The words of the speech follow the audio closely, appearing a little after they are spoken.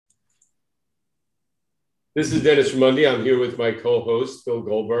This is Dennis Ramundi. I'm here with my co-host, Phil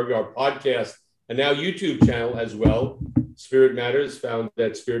Goldberg. Our podcast and now YouTube channel as well, Spirit Matters, found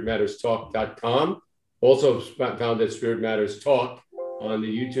at spiritmatterstalk.com. Also found at Spirit Matters Talk on the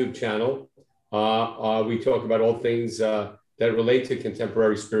YouTube channel. We talk about all things that relate to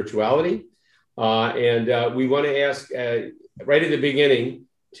contemporary spirituality. And we want to ask right at the beginning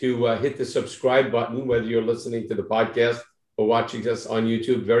to hit the subscribe button, whether you're listening to the podcast or watching us on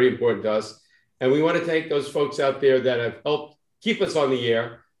YouTube. Very important to us. And we want to thank those folks out there that have helped keep us on the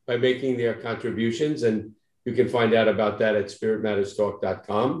air by making their contributions. And you can find out about that at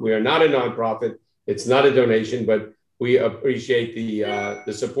spiritmatterstalk.com. We are not a nonprofit. It's not a donation, but we appreciate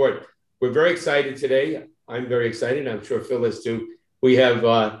the support. We're very excited today. I'm very excited. I'm sure Phil is too. We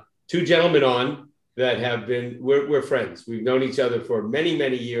have two gentlemen on that have been, we're friends. We've known each other for many,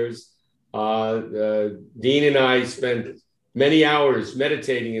 many years. Dean and I spent many hours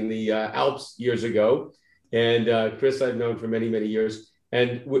meditating in the Alps years ago. And Chris, I've known for many, many years.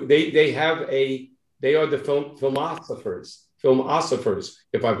 And they are the filmosophers,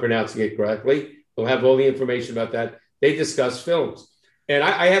 if I'm pronouncing it correctly. We'll have all the information about that. They discuss films. And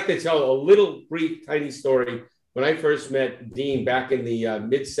I have to tell a little brief, tiny story. When I first met Dean back in the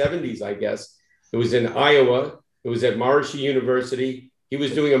mid-'70s, I guess, it was in Iowa. It was at Maharishi University. He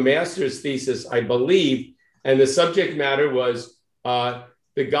was doing a master's thesis, I believe, and the subject matter was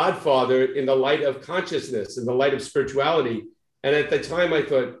The Godfather in the light of consciousness, in the light of spirituality. And at the time, I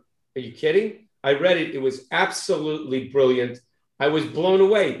thought, are you kidding? I read it. It was absolutely brilliant. I was blown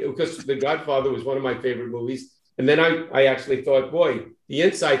away because The Godfather was one of my favorite movies. And then I actually thought, boy, the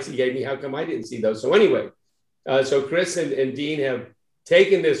insights he gave me, how come I didn't see those? So anyway, so Chris and Dean have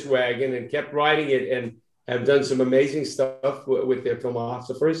taken this wagon and kept riding it and have done some amazing stuff with their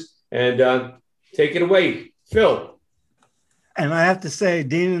filmosophers. And take it away, Phil. And I have to say,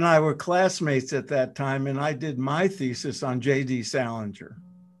 Dean and I were classmates at that time, and I did my thesis on J.D. Salinger.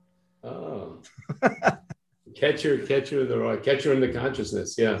 Oh, catcher in the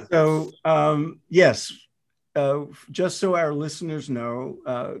consciousness, yeah. So, yes, just so our listeners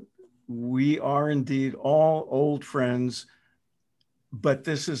know, we are indeed all old friends, but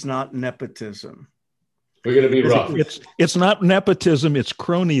this is not nepotism. We're going to be rough. It's not nepotism. It's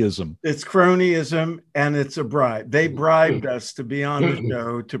cronyism. It's cronyism, and it's a bribe. They bribed us to be on the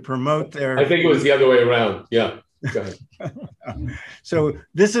show to promote their. I think it was the other way around. Yeah. Go ahead. So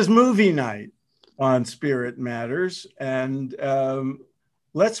this is movie night on Spirit Matters, and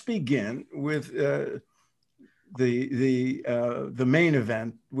let's begin with the main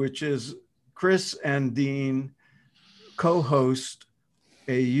event, which is Chris and Dean co-host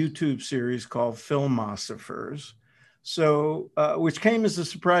a YouTube series called Filmosophers, so which came as a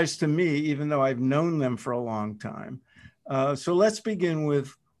surprise to me, even though I've known them for a long time. So let's begin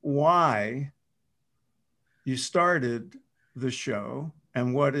with why you started the show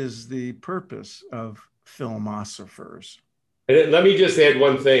and what is the purpose of Filmosophers. And let me just add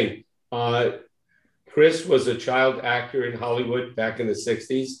one thing. Chris was a child actor in Hollywood back in the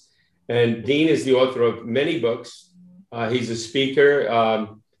 60s, and Dean is the author of many books. He's a speaker,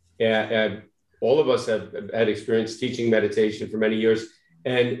 and all of us have had experience teaching meditation for many years.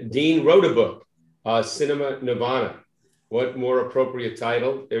 And Dean wrote a book, Cinema Nirvana. What more appropriate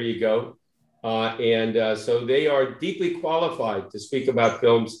title? There you go. So they are deeply qualified to speak about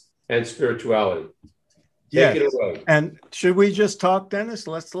films and spirituality. Take it away. And should we just talk, Dennis?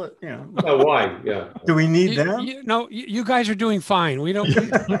 Let's let you know. Oh, why? Yeah. Do we need them? You guys are doing fine. We don't.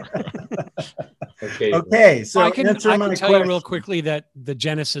 Okay. So I can tell you real quickly that the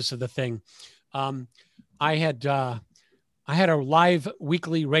genesis of the thing. I had a live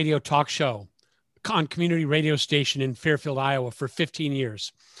weekly radio talk show on community radio station in Fairfield, Iowa for 15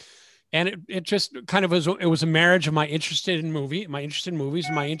 years. And it just kind of was a marriage of my interest in movies,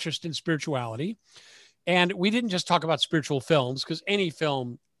 and my interest in spirituality. And we didn't just talk about spiritual films, because any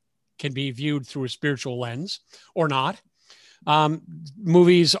film can be viewed through a spiritual lens or not.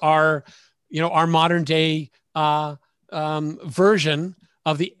 Movies are, our modern day version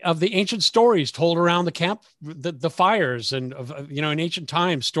of the ancient stories told around the camp, the fires, and in ancient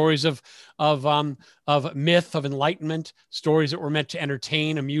times, stories of myth, of enlightenment, stories that were meant to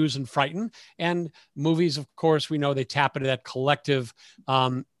entertain, amuse, and frighten. And movies, of course, we know they tap into that collective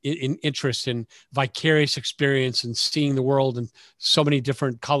in interest in vicarious experience and seeing the world in so many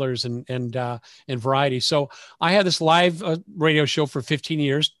different colors and variety. So I had this live radio show for 15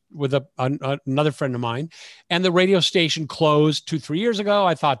 years with another friend of mine, and the radio station closed 2-3 years ago.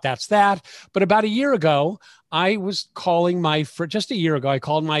 I thought that's that. But about a year ago, I was calling I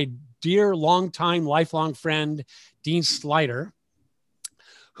called my dear, longtime, lifelong friend, Dean Slider,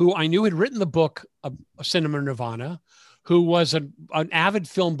 who I knew had written the book Cinema Nirvana, who was an avid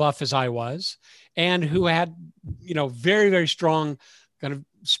film buff as I was, and who had, very, very strong kind of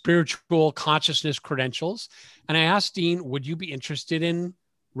spiritual consciousness credentials. And I asked Dean, would you be interested in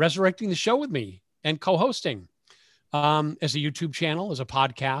resurrecting the show with me and co-hosting as a YouTube channel, as a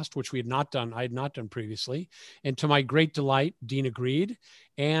podcast, which I had not done previously. And to my great delight, Dean agreed.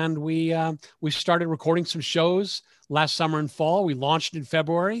 And we started recording some shows last summer and fall. We launched in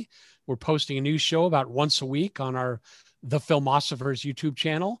February. We're posting a new show about once a week on the Filmosophers YouTube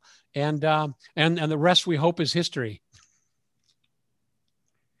channel. And the rest, we hope, is history.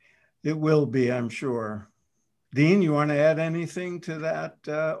 It will be, I'm sure. Dean, you want to add anything to that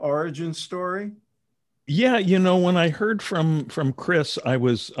origin story? Yeah, when I heard from Chris, I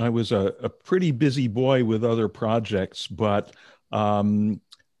was a pretty busy boy with other projects, but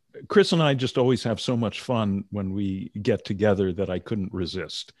Chris and I just always have so much fun when we get together that I couldn't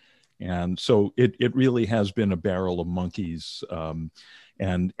resist. And so it really has been a barrel of monkeys,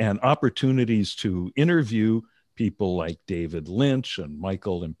 and opportunities to interview people like David Lynch and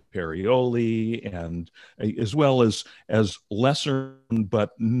Michael Imperioli, and as well as lesser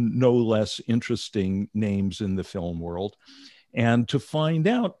but no less interesting names in the film world, and to find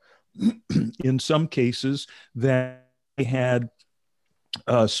out in some cases that they had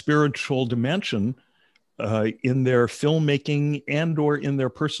a spiritual dimension in their filmmaking and or in their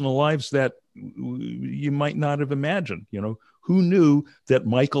personal lives that you might not have imagined. Who knew that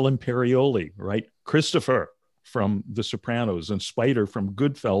Michael Imperioli, right, Christopher from The Sopranos and Spider from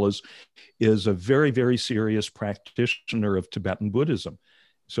Goodfellas, is a very, very serious practitioner of Tibetan Buddhism.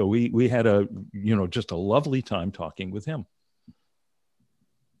 So we had just a lovely time talking with him.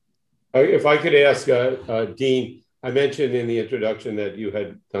 If I could ask Dean, I mentioned in the introduction that you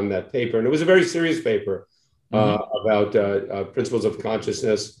had done that paper, and it was a very serious paper about principles of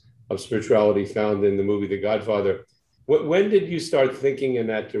consciousness, of spirituality found in the movie The Godfather. When did you start thinking in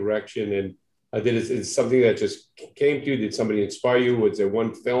that direction? And is something that just came to you? Did somebody inspire you? Was there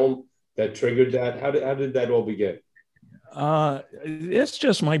one film that triggered that? How did that all begin? It's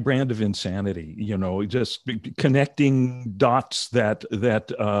just my brand of insanity, just connecting dots that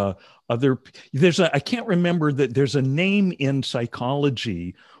I can't remember that there's a name in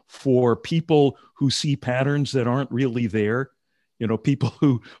psychology for people who see patterns that aren't really there.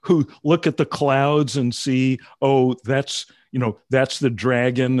 People who look at the clouds and see, oh, that's the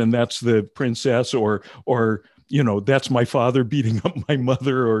dragon and that's the princess, or that's my father beating up my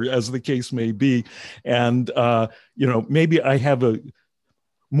mother, or as the case may be. And, maybe I have a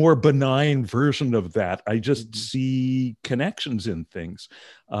more benign version of that. I just see connections in things.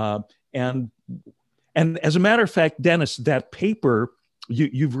 And as a matter of fact, Dennis, that paper,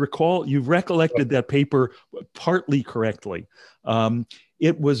 you've recollected that paper partly correctly.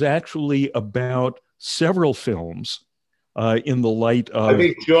 It was actually about several films in the light of. I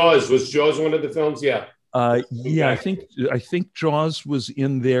think Jaws was one of the films. Yeah. Yeah, I think Jaws was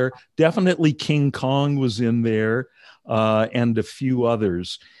in there. Definitely King Kong was in there, and a few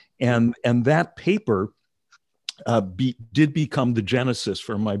others. And that paper did become the genesis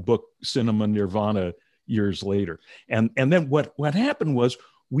for my book Cinema Nirvana years later. And then what happened was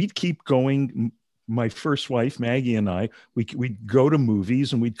we'd keep going. My first wife, Maggie, and I, we'd go to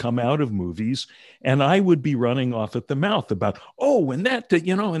movies and we'd come out of movies, and I would be running off at the mouth about, when that,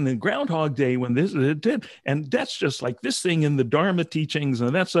 in the Groundhog Day, when this did, and that's just like this thing in the Dharma teachings,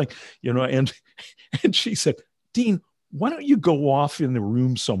 and that's like, and she said, Dean, why don't you go off in the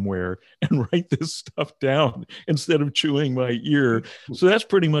room somewhere and write this stuff down instead of chewing my ear? So that's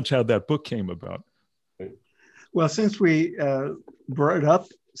pretty much how that book came about. Well, since we brought up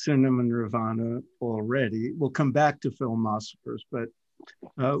Cinema Nirvana already, we'll come back to Filmosophers, but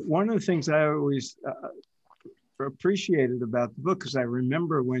one of the things I always appreciated about the book, because I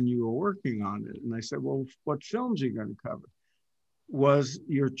remember when you were working on it, and I said, well, what films are you going to cover? Was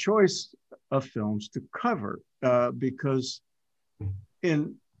your choice of films to cover, because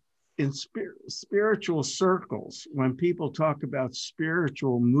in spiritual circles, when people talk about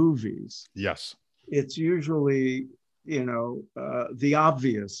spiritual movies, yes, it's usually the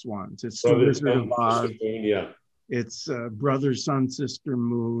obvious ones. It's The Wizard of Oz. Yeah. It's Brother, Sun, Sister,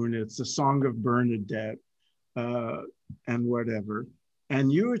 Moon. It's The Song of Bernadette, and whatever.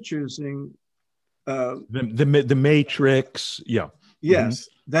 And you were choosing the Matrix. Yeah. Yes,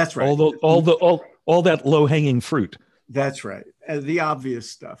 that's right. All that low hanging fruit. That's right. The obvious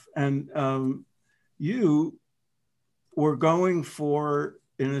stuff. And you were going for,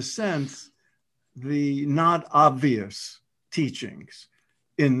 in a sense, the not obvious teachings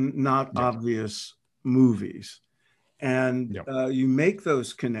in not obvious movies. And Yep. you make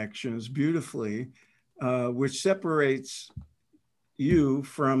those connections beautifully, which separates you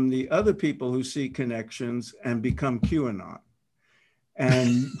from the other people who see connections and become QAnon.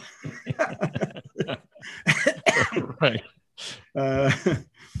 And Right.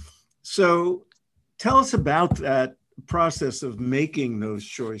 So tell us about that process of making those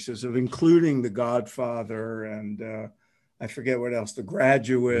choices, of including The Godfather and I forget what else, The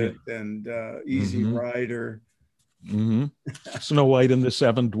Graduate and Easy Mhm. Rider. Hmm. Snow White and the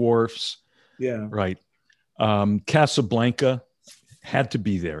Seven Dwarfs. Yeah. Right. Casablanca had to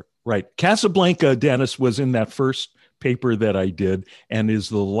be there. Right. Casablanca, Dennis, was in that first paper that I did and is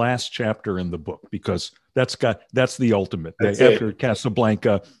the last chapter in the book, because that's the ultimate. After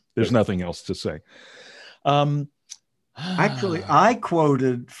Casablanca, there's nothing else to say. Actually, I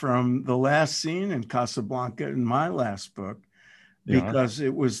quoted from the last scene in Casablanca in my last book because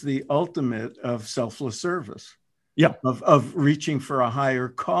it was the ultimate of selfless service. Yeah. Of reaching for a higher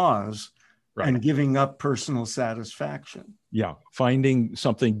cause, right, and giving up personal satisfaction. Yeah. Finding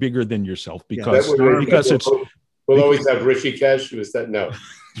something bigger than yourself, because it's. We'll always have Rishikesh. Was that no?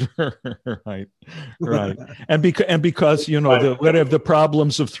 Right. And because whatever the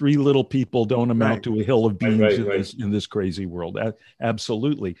problems of three little people don't amount to a hill of beans in this crazy world.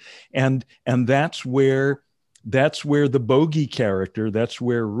 Absolutely. And that's where the bogey character, that's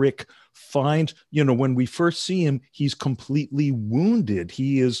where Rick finds, when we first see him, he's completely wounded.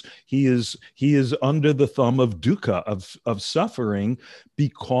 He is under the thumb of dukkha, of suffering,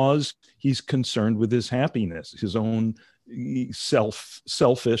 because he's concerned with his happiness, his own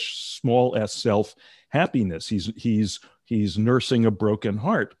selfish, small s self happiness. He's nursing a broken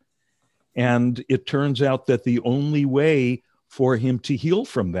heart. And it turns out that the only way for him to heal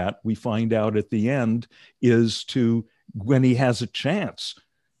from that, we find out at the end, is when he has a chance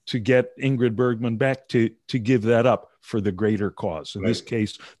to get Ingrid Bergman back, to give that up for the greater cause. In this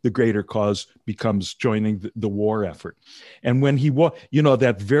case, the greater cause becomes joining the war effort. And when he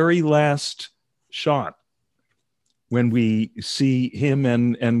that very last shot, when we see him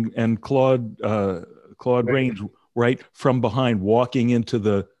and Claude Rains, right, from behind, walking into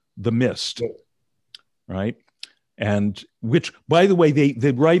the mist, right? And which, by the way,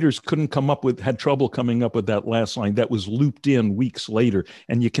 the writers had trouble coming up with that last line. That was looped in weeks later,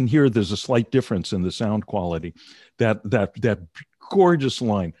 and you can hear there's a slight difference in the sound quality. That gorgeous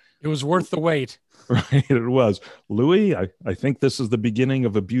line. It was worth the wait. Right, it was. Louis, I think this is the beginning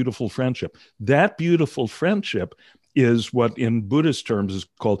of a beautiful friendship. That beautiful friendship is what in Buddhist terms is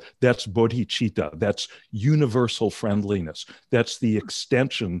called, that's bodhicitta, that's universal friendliness. That's the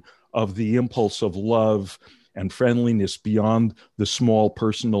extension of the impulse of love and friendliness beyond the small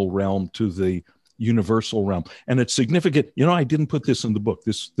personal realm to the universal realm. And it's significant. I didn't put this in the book.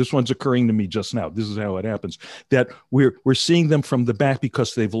 This one's occurring to me just now. This is how it happens. That we're seeing them from the back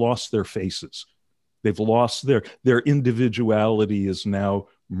because they've lost their faces. They've lost their individuality is now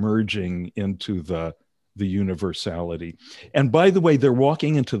merging into the universality. And by the way, they're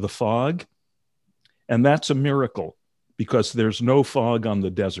walking into the fog, and that's a miracle because there's no fog on the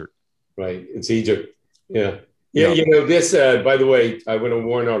desert. Right. It's Egypt. Yeah. This, by the way, I want to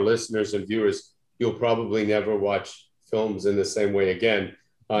warn our listeners and viewers, you'll probably never watch films in the same way again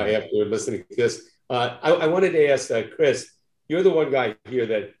after listening to this. I wanted to ask Chris, you're the one guy here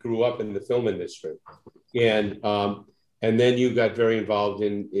that grew up in the film industry, and then you got very involved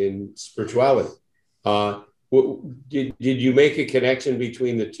in spirituality. Did you make a connection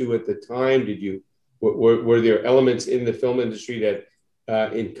between the two at the time? Were there elements in the film industry that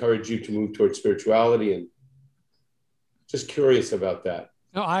encouraged you to move towards spirituality? And just curious about that.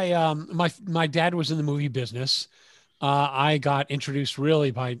 No, my dad was in the movie business. I got introduced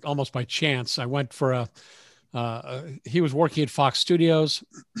really almost by chance. I went for he was working at Fox Studios.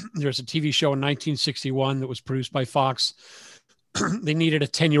 There's a TV show in 1961 that was produced by Fox. They needed a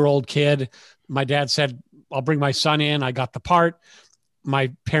 10-year-old kid. My dad said, I'll bring my son in. I got the part.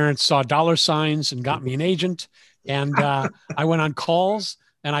 My parents saw dollar signs and got me an agent. And I went on calls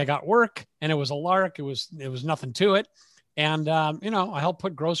and I got work, and it was a lark. It was nothing to it. And, I helped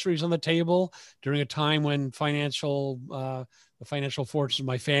put groceries on the table during a time when the financial fortune of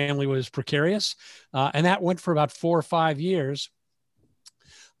my family was precarious. And that went for about 4 or 5 years.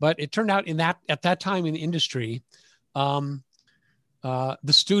 But it turned out at that time in the industry, the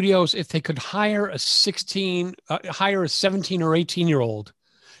studios, if they could hire a 17 or 18-year-old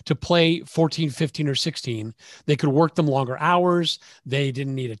to play 14, 15, or 16, they could work them longer hours. They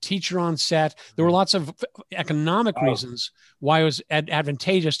didn't need a teacher on set. There were lots of economic reasons why it was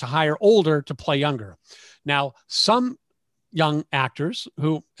advantageous to hire older to play younger. Now, some young actors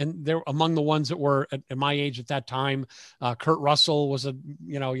who, and they're among the ones that were at my age at that time. Kurt Russell was a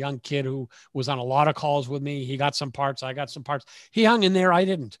young kid who was on a lot of calls with me. He got some parts, I got some parts. He hung in there, I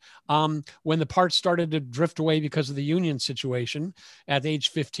didn't. When the parts started to drift away because of the union situation at age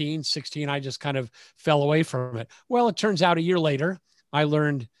 15, 16, I just kind of fell away from it. Well, it turns out a year later, I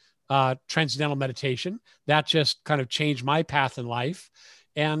learned transcendental meditation. That just kind of changed my path in life.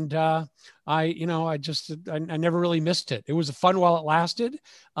 And I never really missed it. It was fun while it lasted,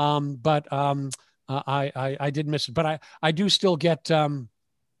 but I did miss it. But I do still get some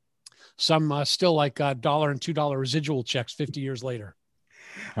still like $1 and $2 residual checks 50 years later.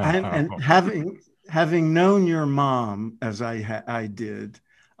 And having known your mom as I did,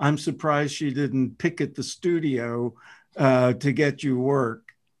 I'm surprised she didn't picket the studio to get you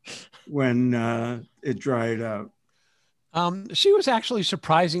work when it dried up. She was actually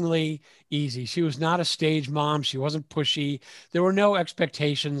surprisingly easy. She was not a stage mom. She wasn't pushy. There were no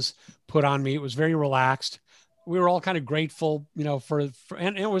expectations put on me. It was very relaxed. We were all kind of grateful,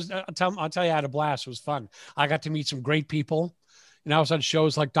 and it was, I'll tell you, I had a blast. It was fun. I got to meet some great people. And I was on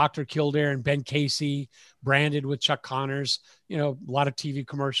shows like Dr. Kildare and Ben Casey, branded with Chuck Connors, a lot of TV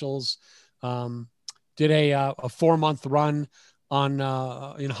commercials. Did a 4-month run on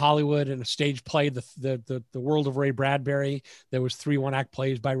in Hollywood in a stage play, the World of Ray Bradbury. There was 3 one-act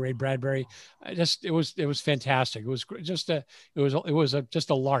plays by Ray Bradbury. It was fantastic. It was just a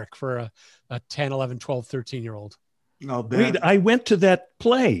lark for a 10, 11, 12, 13-year-old. Wait, I went to that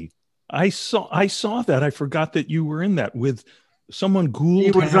play. I saw that. I forgot that you were in that with someone Gould.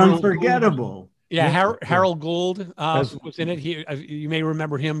 He was unforgettable. Gould. Yeah, Harold Gould was in it. You may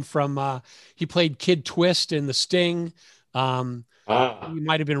remember him from he played Kid Twist in The Sting. He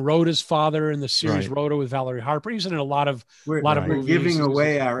might have been Rhoda's father in the series Rhoda with Valerie Harper. He's in a lot of movies. We're giving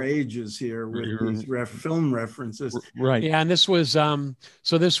away our ages here with these film references, right? Yeah, and this was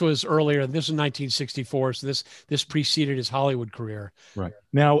this was earlier. This was 1964, so this preceded his Hollywood career. Right.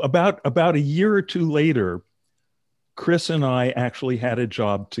 Now, about a year or two later, Chris and I actually had a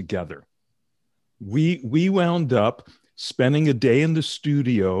job together. We wound up spending a day in the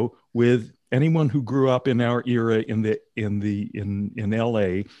studio with anyone who grew up in our era in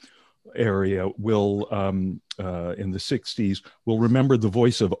LA area will in the 60s will remember the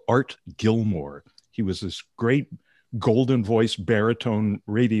voice of Art Gilmore. He was this great golden voice baritone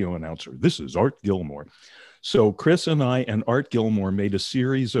radio announcer. This is Art Gilmore. So Chris and I and Art Gilmore made a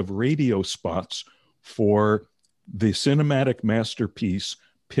series of radio spots for the cinematic masterpiece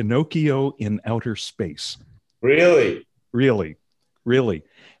Pinocchio in Outer Space. Really?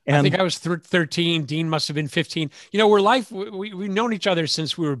 And I think I was 13. Dean must have been 15. We've known each other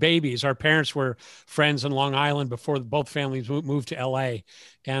since we were babies. Our parents were friends in Long Island before both families moved to LA.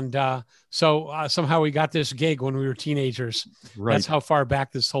 And so somehow we got this gig when we were teenagers. Right. That's how far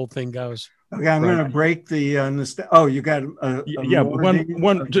back this whole thing goes. Okay, I'm going to break the you got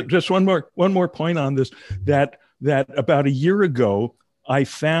just one more point on this, that about a year ago I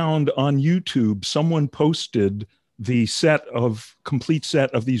found on YouTube someone posted the complete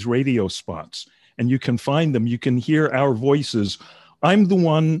set of these radio spots, and you can find them. You can hear our voices. I'm the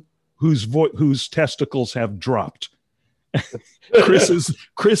one whose testicles have dropped. Chris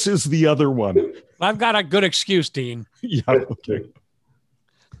is the other one. I've got a good excuse, Dean. Yeah. Okay.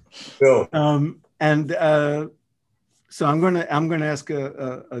 Bill. So I'm going to ask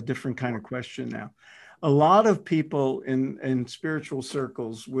a different kind of question now. A lot of people in spiritual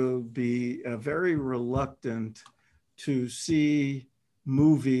circles will be very reluctant to see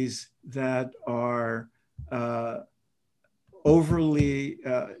movies that are overly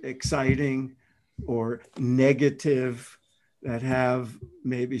exciting or negative, that have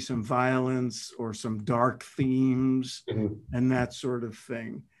maybe some violence or some dark themes and that sort of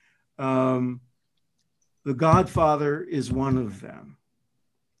thing. The Godfather is one of them.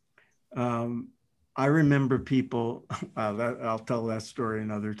 I remember people, I'll tell that story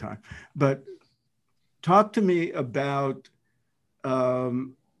another time, but talk to me about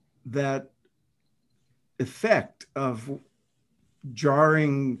that effect of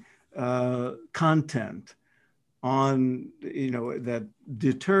jarring content on, that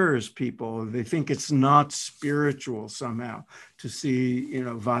deters people. They think it's not spiritual somehow to see,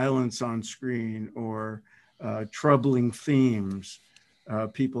 violence on screen or troubling themes,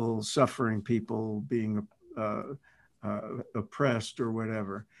 people suffering, people being oppressed or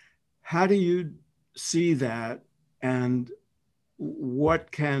whatever. How do you see that, and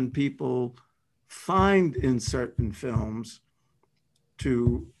what can people find in certain films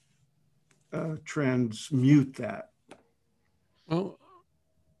to transmute that? Well,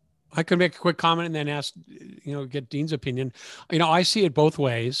 I could make a quick comment and then ask, get Dean's opinion. I see it both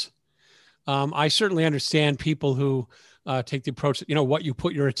ways. I certainly understand people who take the approach that, what you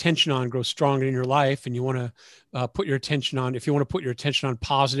put your attention on grows stronger in your life. And you want to put your attention on, if you want to put your attention on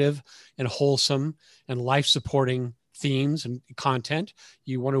positive and wholesome and life supporting themes and content,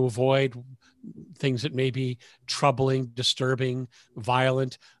 you want to avoid things that may be troubling, disturbing,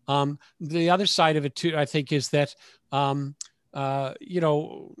 violent. The other side of it too, I think, is that,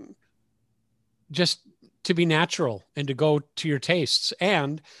 just to be natural and to go to your tastes.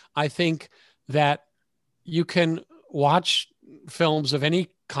 And I think that you can watch films of any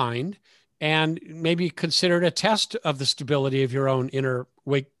kind and maybe consider it a test of the stability of your own inner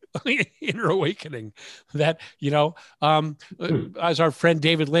awakening. That, as our friend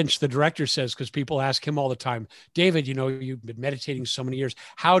David Lynch, the director, says, because people ask him all the time, David, you've been meditating so many years.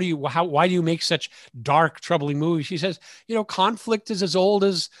 Why do you make such dark, troubling movies? He says, conflict is as old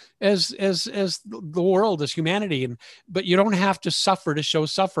as the world, as humanity. But you don't have to suffer to show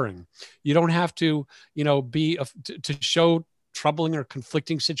suffering. You don't have to, to show troubling or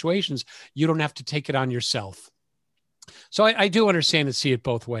conflicting situations. You don't have to take it on yourself. So I do understand and see it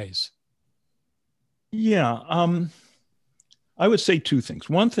both ways. Yeah. I would say two things.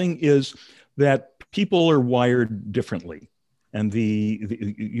 One thing is that people are wired differently. And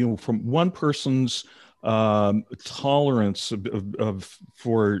from one person's tolerance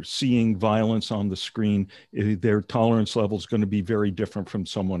for seeing violence on the screen, their tolerance level is going to be very different from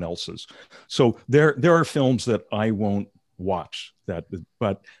someone else's. So there are films that I won't watch that,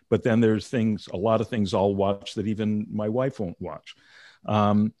 but then there's a lot of things I'll watch that even my wife won't watch.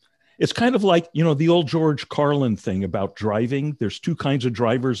 It's kind of like, the old George Carlin thing about driving. There's two kinds of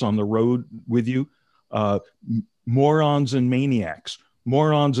drivers on the road with you, morons and maniacs.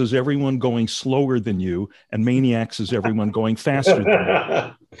 Morons is everyone going slower than you, and maniacs is everyone going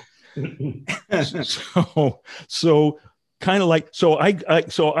faster than you. So kind of like, so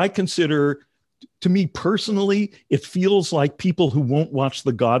I consider, to me personally, it feels like people who won't watch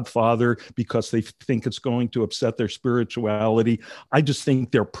The Godfather because they think it's going to upset their spirituality. I just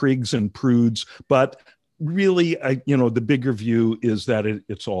think they're prigs and prudes. But really, the bigger view is that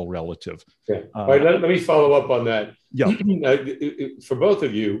it's all relative. Okay. All right, let me follow up on that. Yeah. For both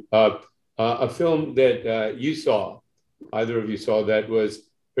of you, a film that you saw, either of you saw, that was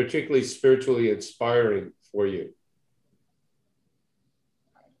particularly spiritually inspiring for you.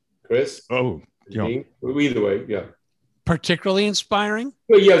 Chris? Oh, yeah. Either way, yeah. Particularly inspiring?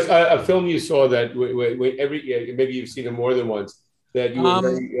 Well, yes, a film you saw that maybe you've seen it more than once, that you were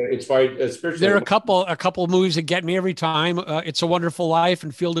very inspired spiritually. There are a couple of movies that get me every time. It's a Wonderful Life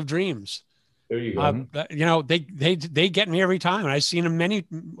and Field of Dreams. There you go. They get me every time, and I've seen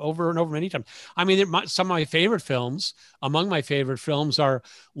them over and over many times. I mean, some of my favorite films, among my favorite films, are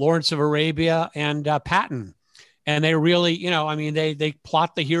Lawrence of Arabia and Patton, and they really, they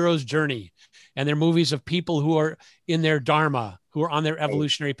plot the hero's journey. And they're movies of people who are in their dharma, who are on their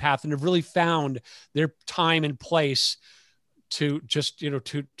evolutionary path, and have really found their time and place to just,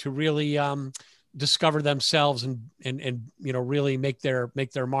 to really discover themselves and really make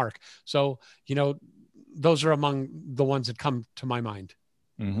their mark. So, those are among the ones that come to my mind.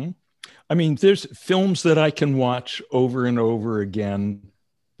 Mm-hmm. I mean, there's films that I can watch over and over again.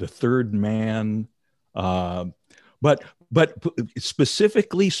 The Third Man, but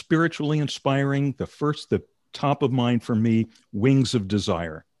specifically spiritually inspiring, the top of mind for me, Wings of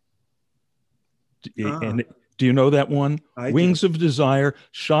Desire. And do you know that one? Wings of Desire,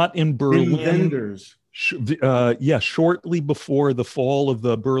 shot in Berlin. Shortly before the fall of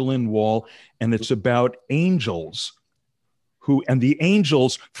the Berlin Wall. And it's about angels and the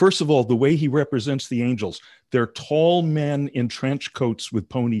angels, first of all, the way he represents the angels, they're tall men in trench coats with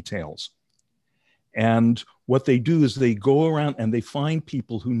ponytails. And what they do is they go around and they find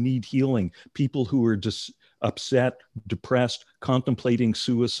people who need healing, people who are just upset, depressed, contemplating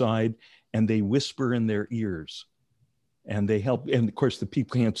suicide, and they whisper in their ears. And they help, and of course the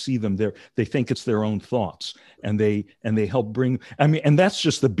people can't see them. They think it's their own thoughts, and they help bring. I mean, and that's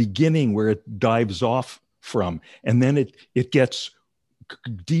just the beginning where it dives off from, and then it gets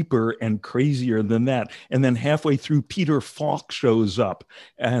deeper and crazier than that. And then halfway through, Peter Falk shows up,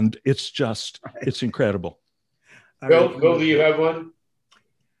 and it's incredible. Bill, do you have one?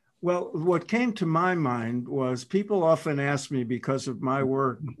 Well, what came to my mind was, people often ask me, because of my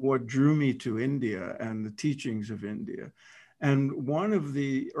work, what drew me to India and the teachings of India. And one of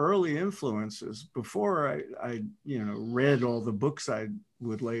the early influences, before I read all the books I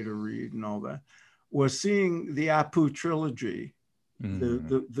would later read and all that, was seeing the Apu trilogy,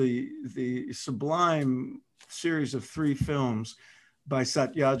 the sublime series of 3 films by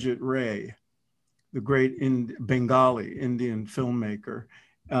Satyajit Ray, the great Bengali Indian filmmaker,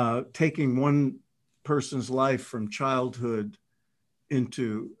 taking one person's life from childhood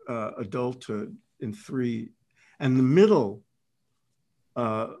into adulthood in 3. And the middle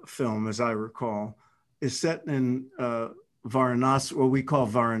film, as I recall, is set in Varanasi, what we call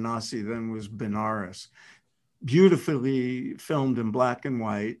Varanasi, then was Benares. Beautifully filmed in black and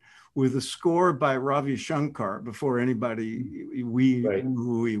white, with a score by Ravi Shankar before anybody knew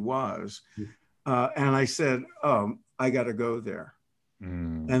who he was. And I said, oh, I got to go there.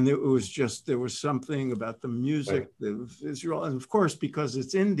 And it was just, there was something about the music of Israel. And of course, because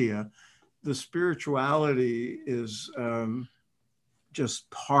it's India, the spirituality is just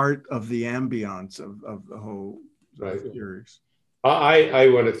part of the ambience of the whole series. I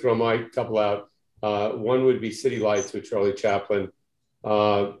want to throw my couple out. One would be City Lights with Charlie Chaplin.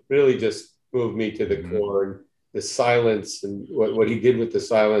 Really just moved me to the core. And the silence and what he did with the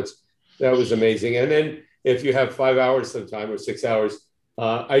silence, that was amazing. And then if you have 5 hours sometime or 6 hours,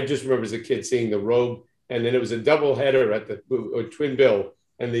 I just remember as a kid seeing The Robe, and then it was a double header at the Twin Bill,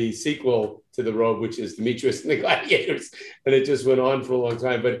 and the sequel to The Robe, which is Demetrius and the Gladiators. And it just went on for a long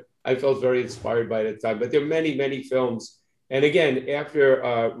time, but I felt very inspired by it at the time. But there are many, many films. And again,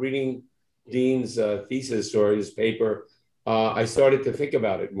 after reading Dean's thesis or his paper, I started to think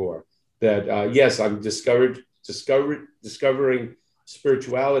about it more. That yes, I'm discovering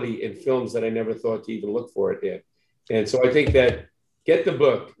spirituality in films that I never thought to even look for it in. And so I think that get the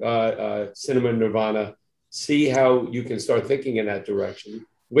book, Cinema Nirvana, see how you can start thinking in that direction,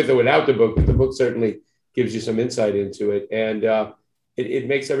 with or without the book, but the book certainly gives you some insight into it. And it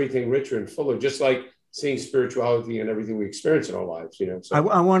makes everything richer and fuller, just like seeing spirituality and everything we experience in our lives, you know. So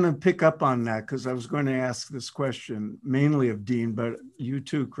I want to pick up on that, because I was going to ask this question mainly of Dean, but you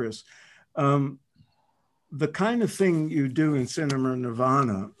too, Chris. The kind of thing you do in Cinema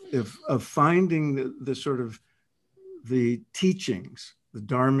Nirvana, of finding the sort of the teachings, the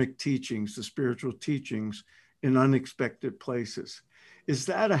dharmic teachings, the spiritual teachings in unexpected places, is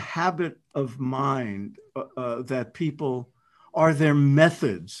that a habit of mind that people, are there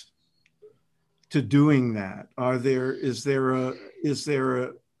methods to doing that?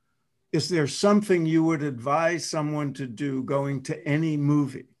 Is there something you would advise someone to do going to any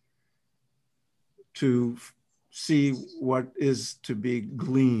movie to see what is to be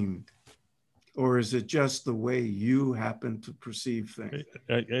gleaned? Or is it just the way you happen to perceive things?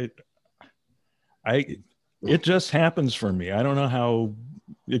 It just happens for me. I don't know how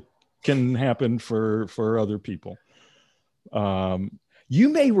it can happen for other people. You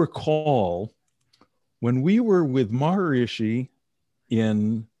may recall when we were with Maharishi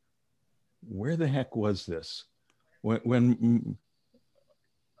in, where the heck was this? When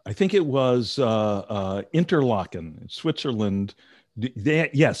I think it was Interlaken, Switzerland.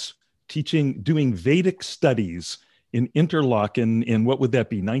 Yes, doing Vedic studies in Interlaken in, what would that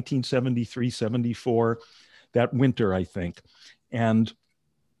be, 1973, 74, that winter, I think. And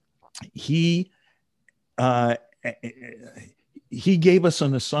he gave us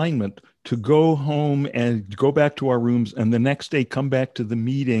an assignment to go home and go back to our rooms, and the next day come back to the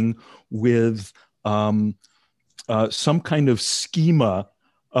meeting with some kind of schema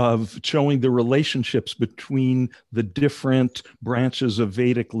of showing the relationships between the different branches of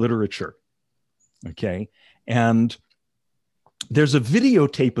Vedic literature. Okay. And there's a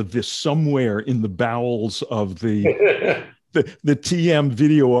videotape of this somewhere in the bowels of the TM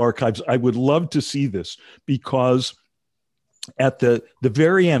video archives. I would love to see this, because at the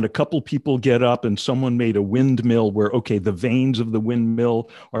very end, a couple people get up and someone made a windmill where, okay, the veins of the windmill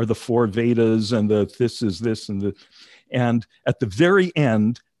are the 4 Vedas, and this is this, and at the very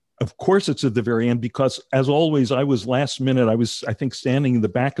end, of course it's at the very end, because as always, I was last minute. I think, standing in the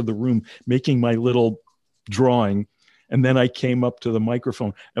back of the room making my little drawing. And then I came up to the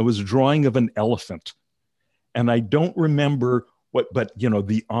microphone. I was a drawing of an elephant. And I don't remember what, but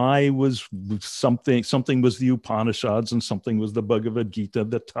the eye was something was the Upanishads, and something was the Bhagavad Gita.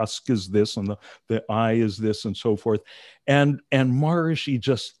 The tusk is this, and the eye is this, and so forth. And Maharishi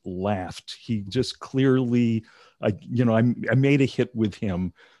just laughed. He just clearly, I made a hit with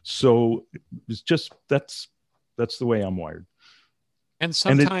him. So it's just, that's the way I'm wired. And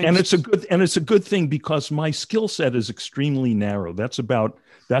sometimes it's a good thing, because my skill set is extremely narrow. That's about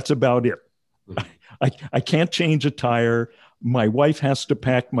it. I can't change a tire. My wife has to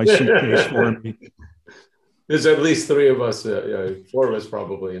pack my suitcase for me. There's at least 3 of us, 4 of us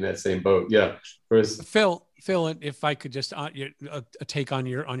probably in that same boat. Yeah, Chris. Phil, Phil, if I could just take on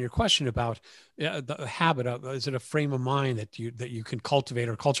your question about the habit of, is it a frame of mind that you can cultivate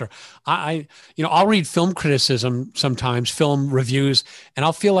or culture? I'll read film criticism sometimes, film reviews, and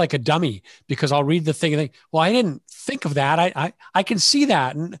I'll feel like a dummy because I'll read the thing and think, well, I didn't think of that. I can see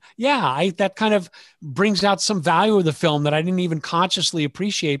that, and yeah, that kind of brings out some value of the film that I didn't even consciously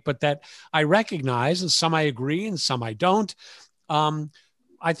appreciate, but that I recognize, and some I agree, and some I don't.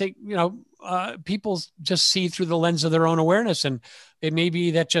 I think, people just see through the lens of their own awareness. And it may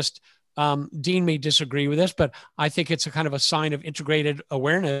be that just Dean may disagree with this, but I think it's a kind of a sign of integrated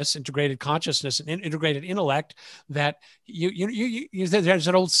awareness, integrated consciousness, and integrated intellect that there's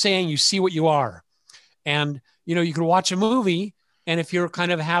an old saying, you see what you are. And, you can watch a movie, and if you're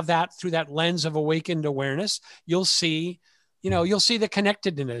kind of have that through that lens of awakened awareness, you'll see the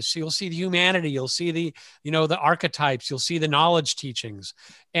connectedness, you'll see the humanity, you'll see the archetypes, you'll see the knowledge teachings.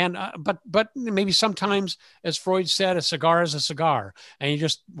 And, but maybe sometimes, as Freud said, a cigar is a cigar, and you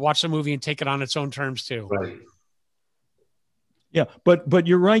just watch the movie and take it on its own terms too. Right. Yeah. But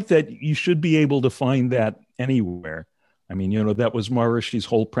you're right that you should be able to find that anywhere. I mean, that was Maharishi's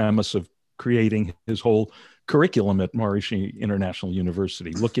whole premise of creating his whole curriculum at Maharishi International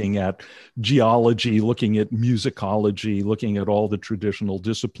University, looking at geology, looking at musicology, looking at all the traditional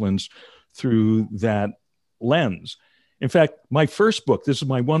disciplines through that lens. In fact, my first book, this is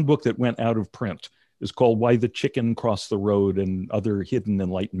my one book that went out of print, is called Why the Chicken Crossed the Road and Other Hidden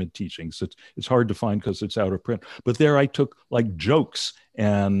Enlightenment Teachings. It's hard to find because it's out of print. But there I took like jokes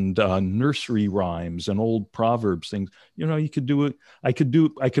and nursery rhymes and old proverbs, things. You could do it. I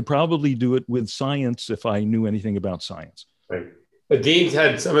could probably do it with science if I knew anything about science. Right. Dean's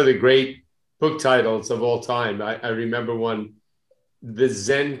had some of the great book titles of all time. I remember one, The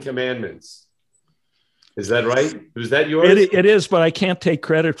Zen Commandments. Is that right? Was that yours? It is, but I can't take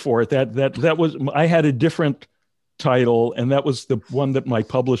credit for it. That was, I had a different title, and that was the one that my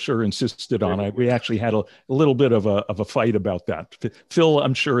publisher insisted on. We actually had a little bit of a fight about that. Phil,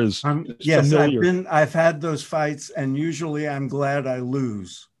 I'm sure is yes, familiar. I've had those fights, and usually I'm glad I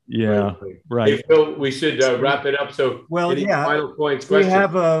lose. Yeah, right. Hey, Phil, we should wrap it up. So, any final points? We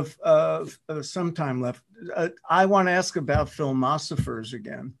have some time left. I want to ask about Filmosophers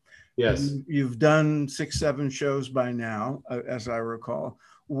again. Yes. You've done 6-7 shows by now, as I recall.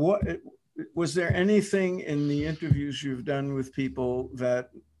 Was there anything in the interviews you've done with people that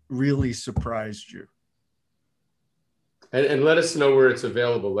really surprised you? And let us know where it's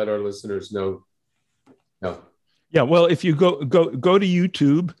available. Let our listeners know. No. Yeah, well, if you go to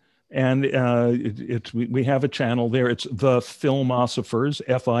YouTube, and we have a channel there. It's the Filmosophers,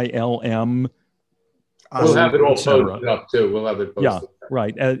 FILM. We'll have it all posted up too. We'll have it posted. Yeah,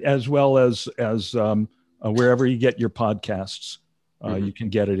 right. As well as wherever you get your podcasts, you can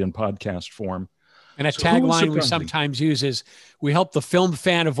get it in podcast form. And a tagline we sometimes use is, "We help the film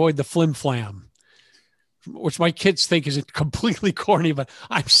fan avoid the flim flam," which my kids think is completely corny, but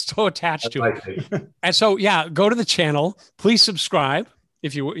I'm so attached to it. And so, yeah, go to the channel. Please subscribe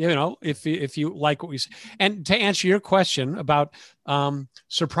if you like what we say. And to answer your question about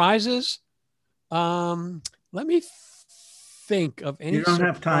surprises. Let me think of any. You don't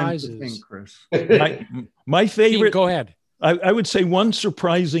surprises. Have time to think, Chris. My favorite. Go ahead. I would say one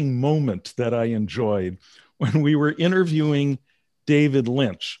surprising moment that I enjoyed when we were interviewing David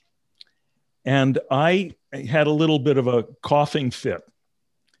Lynch, and I had a little bit of a coughing fit,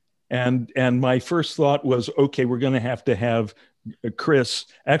 and my first thought was, okay, we're going to have Chris.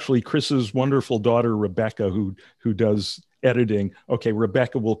 Actually, Chris's wonderful daughter Rebecca, who does editing. Okay,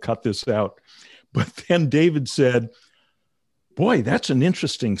 Rebecca will cut this out. But then David said, "Boy, that's an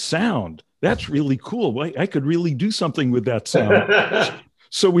interesting sound. That's really cool. I could really do something with that sound."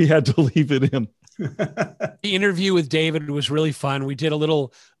 So we had to leave it in. The interview with David was really fun. We did a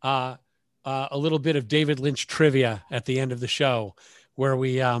little bit of David Lynch trivia at the end of the show, where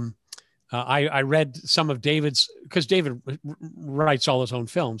we I read some of David's, because David writes all his own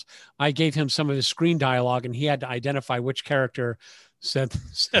films. I gave him some of his screen dialogue, and he had to identify which character said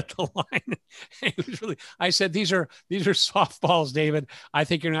the line. It was really, I said, these are softballs, David. I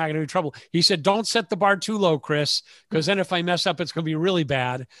think you're not going to be in trouble. He said, "Don't set the bar too low, Chris, because then if I mess up, it's going to be really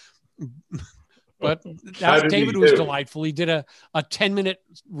bad." But David was delightful. He did a 10-minute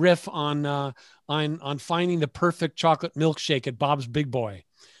riff on finding the perfect chocolate milkshake at Bob's Big Boy.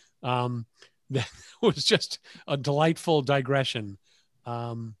 That was just a delightful digression.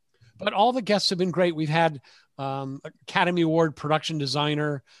 But all the guests have been great. We've had Academy Award production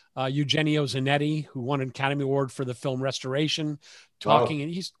designer Eugenio Zanetti, who won an Academy Award for the film Restoration, talking. Wow.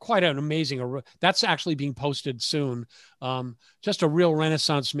 And he's quite an amazing, that's actually being posted soon. Just a real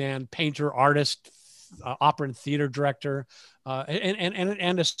Renaissance man, painter, artist, opera and theater director,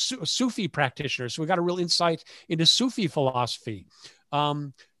 and a Sufi practitioner. So we got a real insight into Sufi philosophy.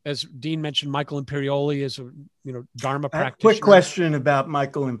 As Dean mentioned, Michael Imperioli is a Dharma practitioner. Quick question about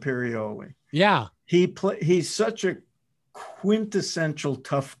Michael Imperioli. Yeah, he's such a quintessential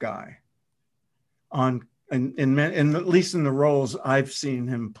tough guy. In at least in the roles I've seen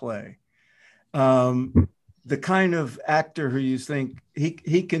him play, the kind of actor who you think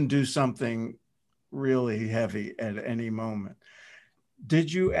he can do something really heavy at any moment.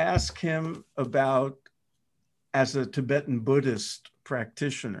 Did you ask him about, as a Tibetan Buddhist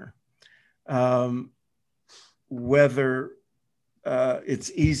practitioner, whether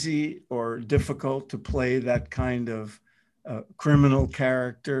it's easy or difficult to play that kind of criminal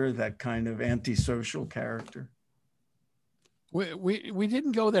character, that kind of antisocial character? We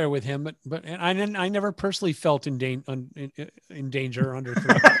didn't go there with him, but I never personally felt in danger under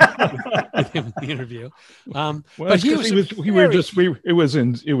threat with him in the interview. Well, but it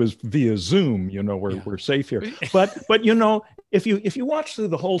was via Zoom. We're safe here. But if you watch through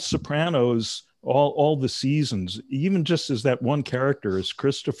the whole Sopranos, all the seasons, even just as that one character as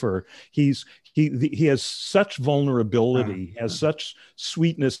Christopher, he has such vulnerability, has such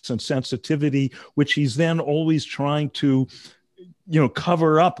sweetness and sensitivity, which he's then always trying to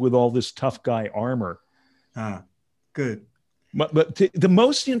cover up with all this tough guy armor. Good. But the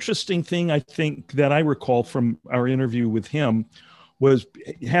most interesting thing I think that I recall from our interview with him was,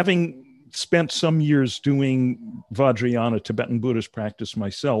 having spent some years doing Vajrayana, Tibetan Buddhist practice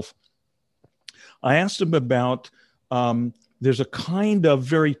myself, I asked him about, there's a kind of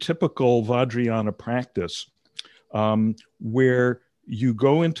very typical Vajrayana practice where you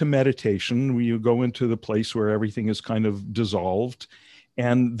go into meditation, where you go into the place where everything is kind of dissolved,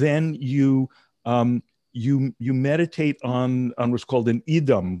 and then you meditate on what's called an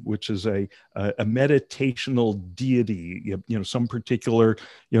idam, which is a meditational deity, some particular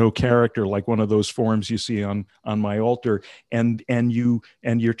character, like one of those forms you see on my altar, and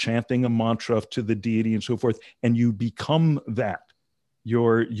you're chanting a mantra to the deity and so forth, and you become that.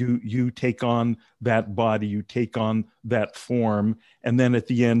 You take on that body, you take on that form, and then at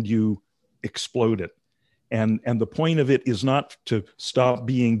the end you explode it. And the point of it is not to stop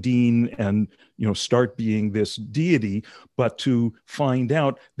being Dean and start being this deity, but to find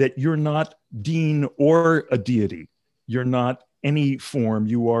out that you're not Dean or a deity. You're not any form.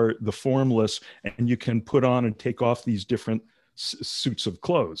 You are the formless, and you can put on and take off these different suits of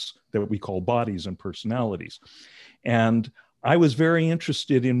clothes that we call bodies and personalities. And I was very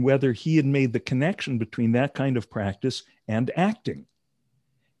interested in whether he had made the connection between that kind of practice and acting.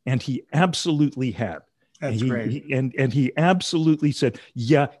 And he absolutely had. That's great. And he absolutely said,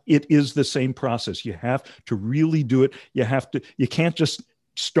 yeah, it is the same process. You have to really do it. You can't just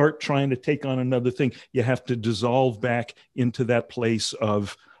start trying to take on another thing. You have to dissolve back into that place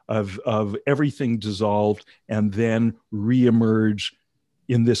of everything dissolved, and then reemerge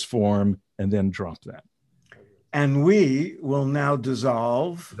in this form, and then drop that. And we will now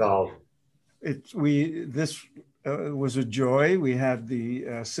dissolve. This was a joy. We had the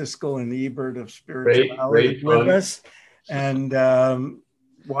Siskel and Ebert of spirituality with us, and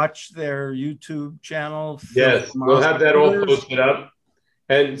watch their YouTube channel. Yes, we'll have that all posted up.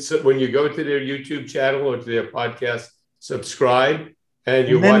 And so when you go to their YouTube channel or to their podcast, subscribe,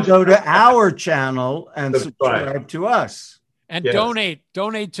 and then go to our channel and subscribe to us. And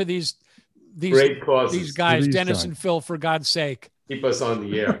donate to these great causes. These guys, Dennis and Phil, for God's sake. Keep us on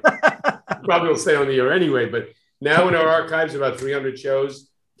the air. Probably will stay on the air anyway, but now in our archives, about 300 shows,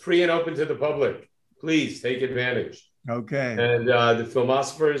 free and open to the public. Please take advantage. Okay. And the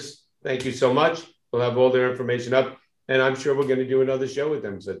Filmosophers, thank you so much. We'll have all their information up, and I'm sure we're going to do another show with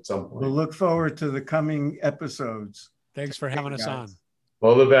them at some point. We'll look forward to the coming episodes. Thanks for having us on.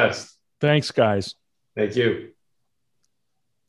 All the best. Thanks, guys. Thank you.